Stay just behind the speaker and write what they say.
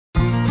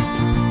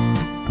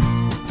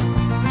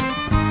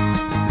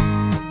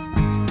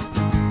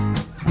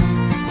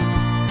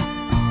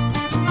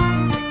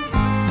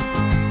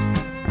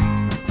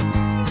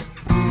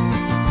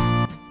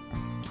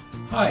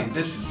Hi,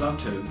 this is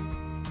Otto.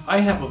 I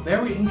have a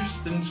very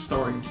interesting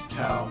story to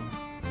tell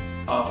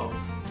of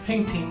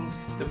painting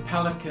the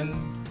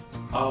Pelican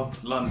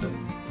of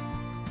London.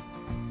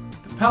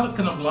 The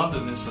Pelican of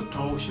London is a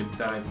tall ship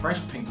that I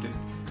first painted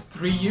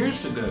 3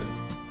 years ago.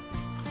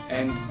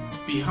 And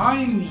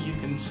behind me you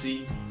can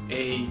see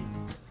a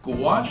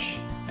gouache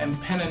and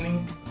pen and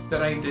ink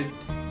that I did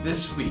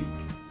this week.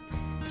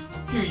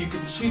 Here you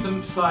can see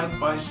them side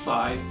by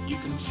side. You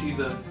can see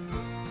the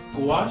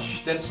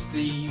gouache, that's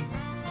the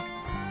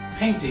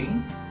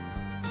painting,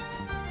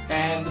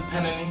 and the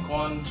pen and ink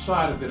on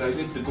side of it. I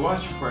did the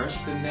gouache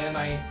first and then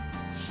I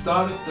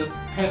started the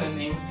pen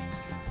and ink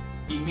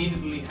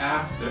immediately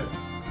after,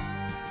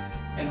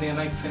 and then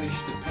I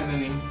finished the pen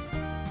and ink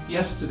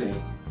yesterday.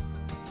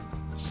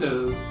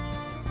 So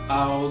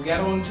I'll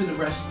get on to the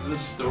rest of the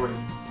story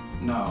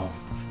now.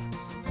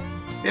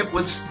 It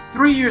was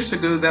 3 years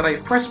ago that I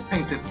first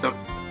painted the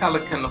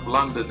Pelican of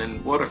London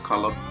in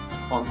watercolor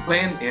on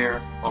plein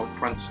air on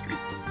Front Street.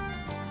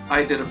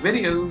 I did a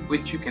video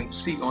which you can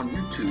see on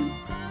YouTube,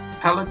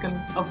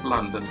 Pelican of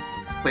London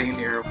plein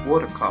air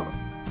watercolor.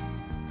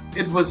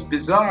 It was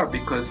bizarre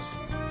because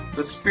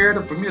the Spirit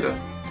of Bermuda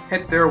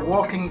had their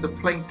Walking the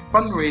Plank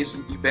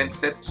fundraising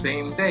event that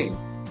same day.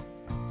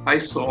 I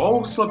saw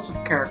all sorts of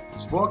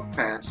characters walk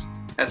past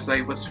as I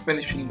was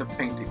finishing the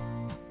painting.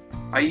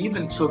 I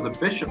even saw the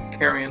bishop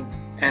carrying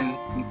an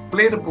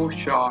inflatable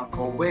shark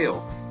or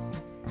whale.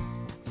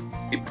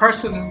 A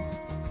person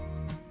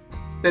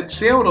that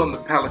sailed on the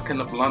Pelican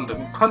of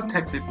London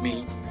contacted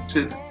me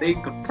so that they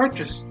could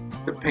purchase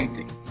the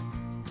painting,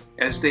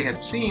 as they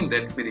had seen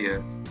that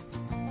video.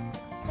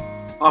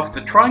 After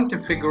trying to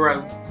figure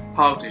out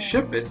how to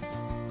ship it,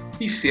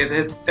 he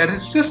said that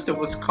his sister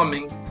was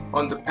coming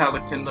on the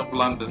Pelican of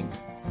London.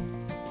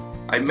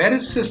 I met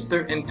his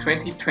sister in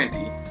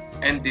 2020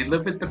 and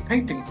delivered the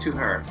painting to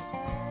her,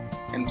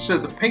 and so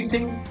the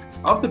painting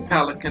of the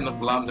Pelican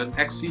of London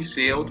actually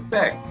sailed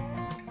back.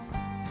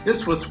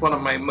 This was one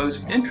of my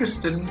most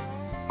interesting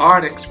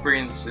art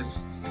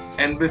experiences,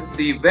 and with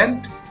the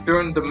event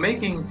during the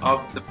making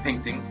of the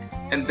painting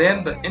and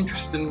then the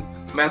interesting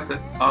method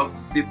of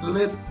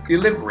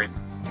delivery.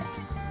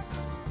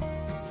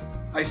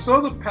 I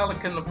saw the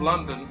Pelican of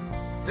London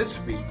this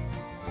week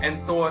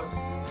and thought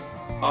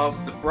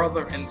of the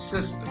brother and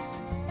sister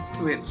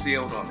who had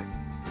sailed on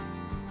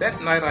it.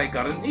 That night I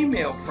got an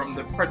email from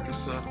the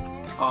purchaser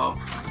of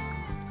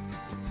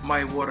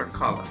my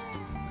watercolor,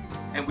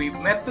 and we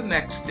met the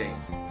next day.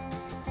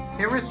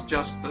 Here is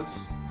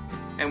Justice,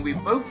 and we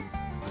both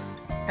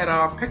had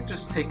our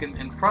pictures taken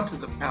in front of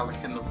the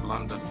Pelican of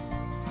London.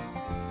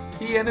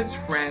 He and his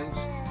friends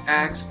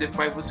asked if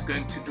I was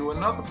going to do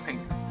another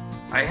painting.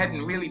 I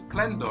hadn't really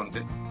planned on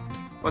it,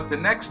 but the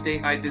next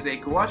day I did a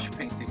gouache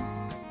painting.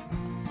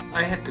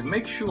 I had to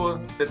make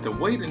sure that the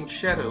weight and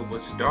shadow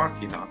was dark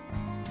enough,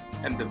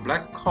 and the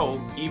black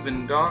coal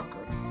even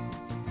darker.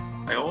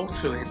 I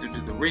also had to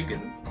do the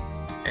rigging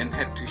and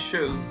had to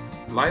show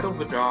light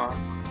over dark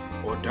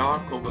or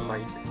dark over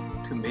light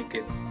to make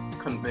it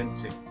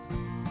convincing.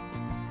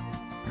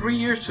 3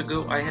 years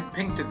ago I had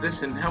painted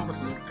this in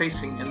Hamilton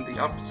facing in the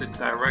opposite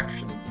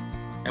direction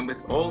and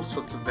with all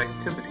sorts of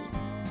activity.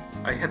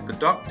 I had the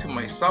dock to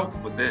myself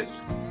with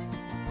this,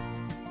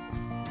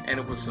 and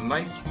it was a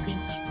nice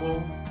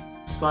peaceful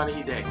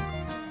sunny day.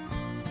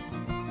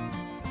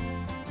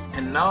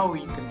 And now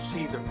you can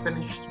see the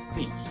finished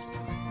piece.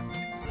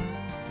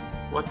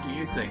 What do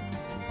you think?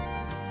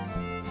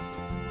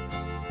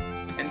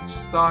 And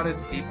started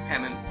a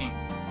pen and ink.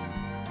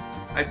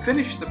 I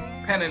finished the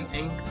pen and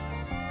ink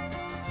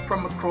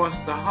from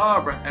across the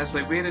harbor as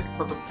I waited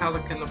for the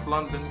Pelican of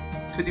London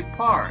to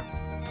depart.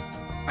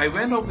 I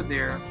went over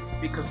there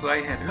because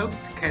I had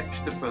hoped to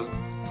catch the boat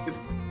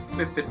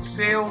if it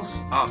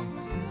sails up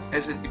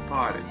as it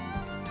departed.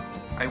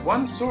 I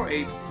once saw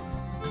a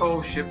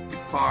tall ship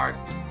depart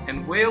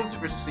and whales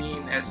were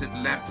seen as it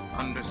left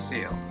under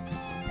sail.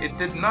 It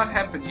did not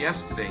happen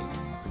yesterday,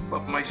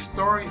 but my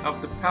story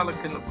of the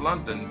Pelican of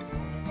London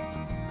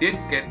did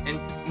get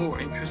more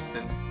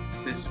interesting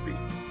this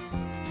week.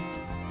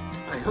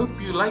 I hope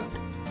you liked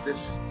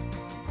this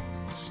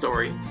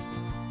story,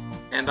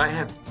 and I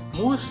have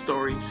more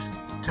stories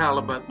to tell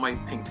about my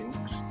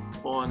paintings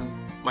on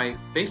my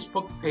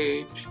Facebook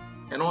page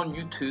and on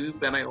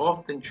YouTube, and I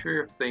often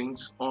share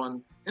things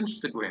on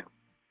Instagram.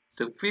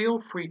 So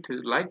feel free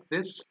to like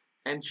this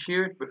and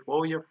share it with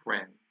all your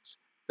friends.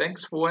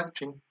 Thanks for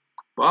watching.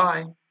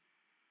 Bye.